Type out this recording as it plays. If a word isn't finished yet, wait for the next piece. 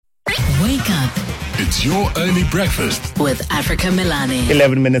Wake up. It's your early breakfast with Africa Milani.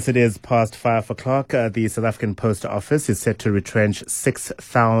 11 minutes it is past 5 o'clock. The South African Post Office is set to retrench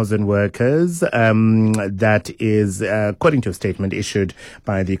 6,000 workers. That is according to a statement issued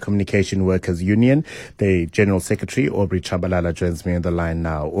by the Communication Workers Union. The General Secretary, Aubrey Chabalala, joins me on the line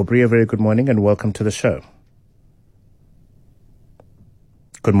now. Aubrey, a very good morning and welcome to the show.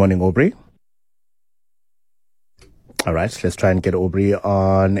 Good morning, Aubrey. All right, let's try and get Aubrey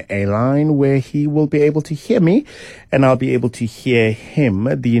on a line where he will be able to hear me and I'll be able to hear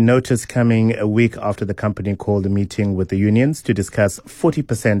him. The notice coming a week after the company called a meeting with the unions to discuss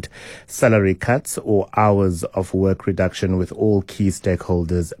 40% salary cuts or hours of work reduction with all key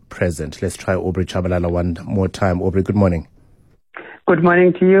stakeholders present. Let's try Aubrey Chabalala one more time. Aubrey, good morning. Good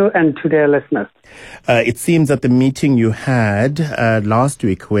morning to you and to the listeners. It seems that the meeting you had last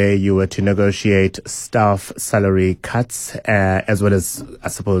week where you were to negotiate staff salary cuts as well as, I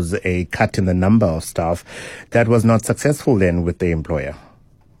suppose, a cut in the number of staff, that was not successful then with the employer.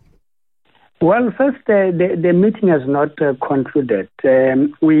 Well, first, the meeting has not concluded.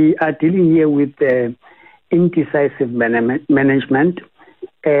 We are dealing here with indecisive management,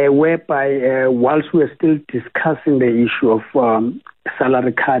 whereby whilst we are still discussing the issue of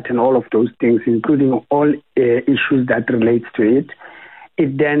salary cut and all of those things, including all issues that relates to it,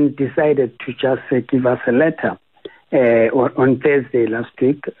 it then decided to just give us a letter on Thursday last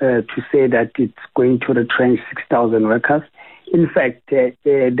week to say that it's going to retrench 6,000 workers. In fact,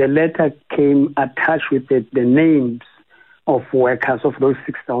 the letter came attached with the names of workers, of those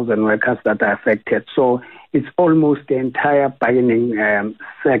 6,000 workers that are affected. So it's almost the entire bargaining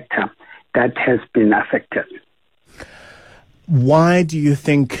sector that has been affected. Why do you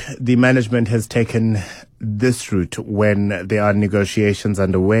think the management has taken this route when there are negotiations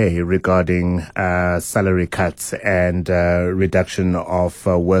underway regarding salary cuts and reduction of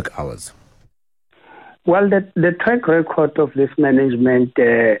work hours? Well, the track record of this management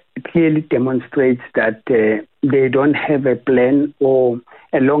clearly demonstrates that they don't have a plan or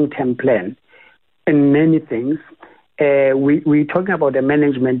a long-term plan in many things. We're talking about a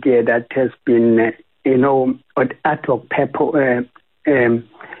management here that has been at ad hoc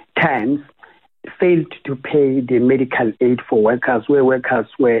times failed to pay the medical aid for workers, where workers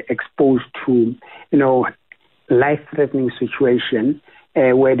were exposed to, life-threatening situation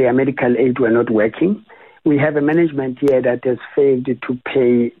where their medical aid were not working. We have a management here that has failed to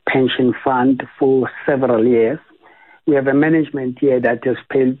pay pension fund for several years. We have a management here that has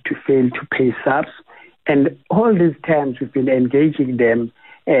failed to pay SARS. And all these times we've been engaging them.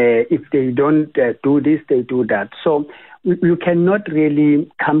 If they don't do this, they do that. So you cannot really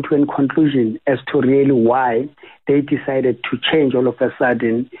come to a conclusion as to really why they decided to change all of a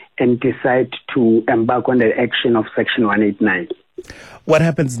sudden and decide to embark on the action of Section 189. What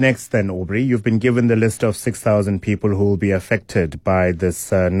happens next then, Aubrey? You've been given the list of 6,000 people who will be affected by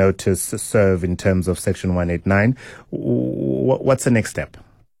this notice served in terms of Section 189. What's the next step?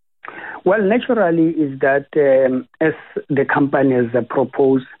 Well, naturally is that as the company has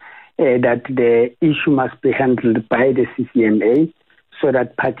proposed that the issue must be handled by the CCMA so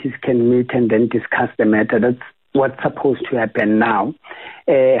that parties can meet and then discuss the matter. That's what's supposed to happen now.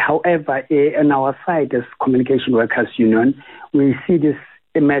 However, on our side as Communication Workers Union, we see this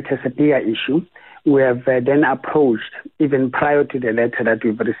matter as a bigger issue. We have then approached, even prior to the letter that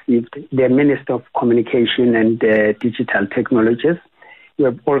we've received, the Minister of Communication and Digital Technologies. We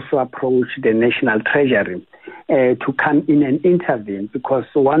have also approached the National Treasury to come in and intervene, because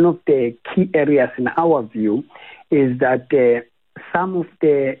one of the key areas in our view is that some of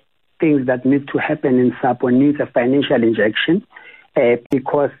the things that need to happen in SAPO needs a financial injection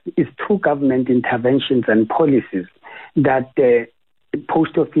because it's through government interventions and policies that the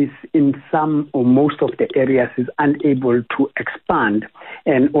post office in some or most of the areas is unable to expand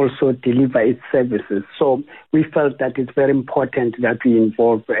and also deliver its services. So we felt that it's very important that we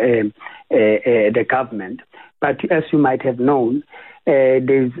involve the government. But as you might have known,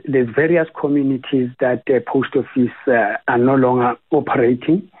 there's various communities that the post office are no longer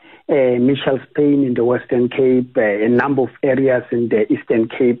operating. Mitchell's Plain in the Western Cape, a number of areas in the Eastern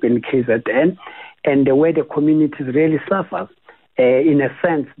Cape, in KZN, and the way the communities really suffer. In a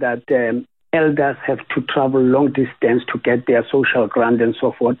sense that elders have to travel long distance to get their social grant and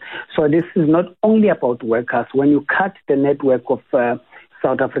so forth. So this is not only about workers. When you cut the network of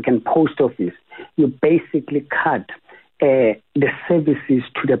South African Post Office, you basically cut the services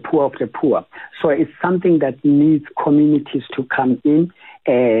to the poor of the poor. So it's something that needs communities to come in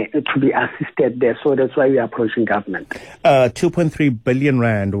to be assisted there. So that's why we are approaching government. 2.3 billion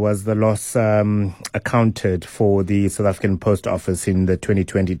rand was the loss accounted for the South African Post Office in the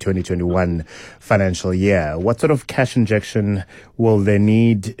 2020-2021 financial year. What sort of cash injection will there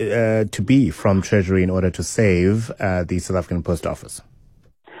need to be from Treasury in order to save the South African Post Office?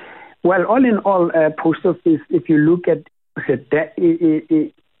 Well, all in all, Post Office, if you look at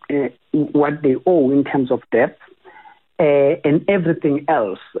what they owe in terms of debt, and everything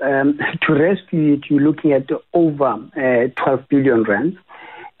else, to rescue it, you're looking at over 12 billion rand.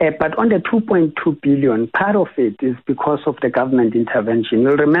 But on the 2.2 billion, part of it is because of the government intervention.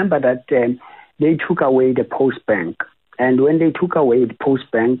 You'll remember that they took away the Post Bank. And when they took away the Post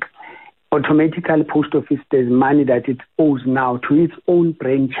Bank, automatically Post Office, there's money that it owes now to its own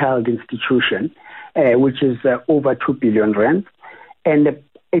brainchild institution, which is over 2 billion rand. And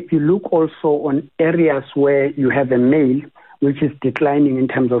if you look also on areas where you have a mail, which is declining in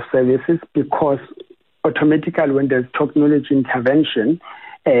terms of services, because automatically when there's technology intervention,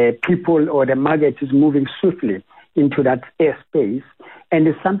 people or the market is moving swiftly into that airspace. And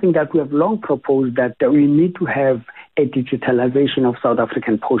it's something that we have long proposed, that we need to have a digitalization of South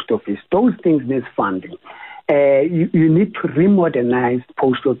African Post Office. Those things need funding. You need to remodernize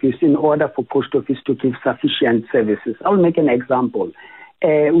Post Office in order for Post Office to give sufficient services. I'll make an example.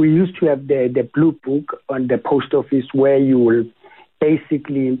 We used to have the blue book on the Post Office, where you will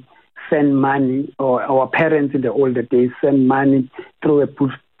basically send money, or our parents in the older days send money through a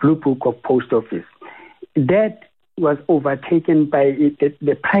blue book of Post Office. That was overtaken by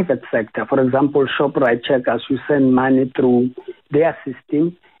the private sector. For example, ShopRite Checkers, you send money through their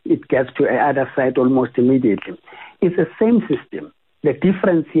system, it gets to the other side almost immediately. It's the same system. The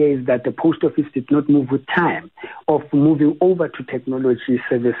difference here is that the Post Office did not move with time of moving over to technology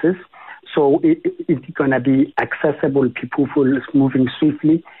services. So it's going to be accessible, people moving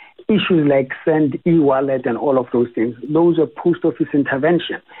swiftly. Issues like send, e-wallet, and all of those things, those are Post Office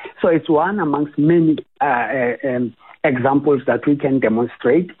intervention. So it's one amongst many examples that we can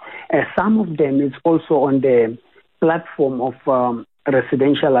demonstrate. Some of them is also on the platform of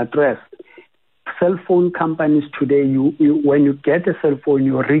residential address. Cell phone companies today, when you get a cell phone,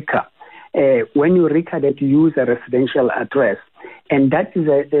 you RICA. When you RICA that, you use a residential address. And that is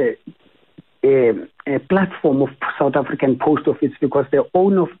a platform of South African Post Office, because the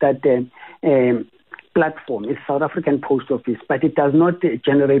owner of that platform is South African Post Office, but it does not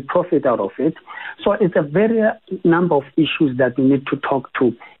generate profit out of it. So it's a very number of issues that we need to talk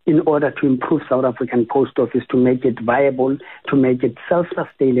to in order to improve South African Post Office, to make it viable, to make it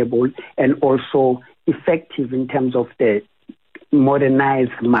self-sustainable, and also effective in terms of the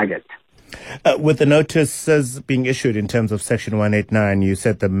modernized market. With the notices being issued in terms of Section 189, you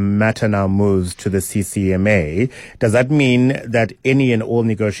said the matter now moves to the CCMA. Does that mean that any and all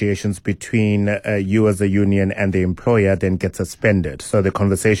negotiations between you as a union and the employer then get suspended? So the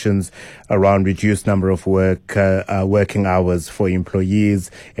conversations around reduced number of working hours for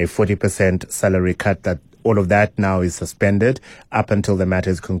employees, a 40% salary cut, that all of that now is suspended up until the matter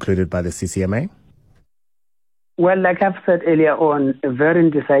is concluded by the CCMA? Well, like I've said earlier on, a very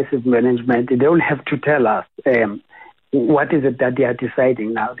indecisive management, they will have to tell us what is it that they are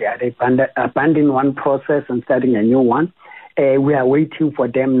deciding now. They are abandoning one process and starting a new one. We are waiting for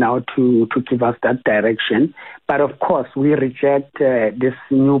them now to give us that direction. But of course, we reject this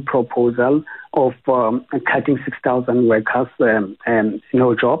new proposal of cutting 6,000 workers,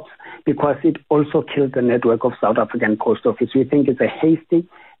 no jobs, because it also kills the network of South African Post Office. We think it's a hasty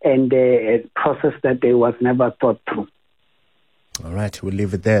and a process that they was never thought through. All right, we'll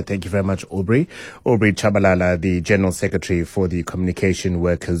leave it there. Thank you very much, Aubrey. Aubrey Tshabalala, the General Secretary for the Communication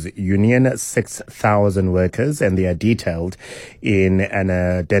Workers Union. 6,000 workers, and they are detailed in an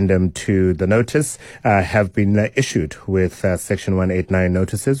addendum to the notice, have been issued with Section 189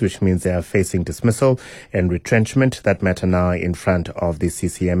 notices, which means they are facing dismissal and retrenchment. That matter now in front of the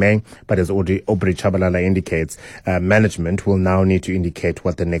CCMA. But as Aubrey Tshabalala indicates, management will now need to indicate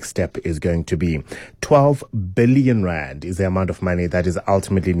what the next step is going to be. 12 billion rand is the amount of money that is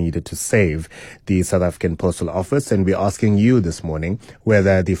ultimately needed to save the South African Postal Office. And we're asking you this morning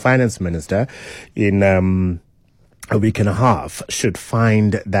whether the Finance Minister in a week and a half should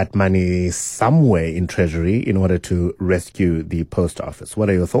find that money somewhere in Treasury in order to rescue the Post Office. What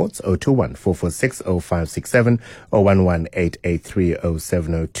are your thoughts? 021 446 0567 or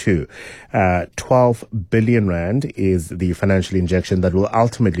 118830702. 12 billion rand is the financial injection that will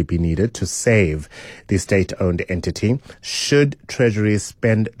ultimately be needed to save the state-owned entity. Should Treasury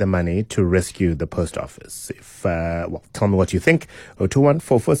spend the money to rescue the Post Office? Tell me what you think. 021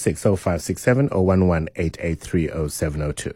 446 0567 or 118830702.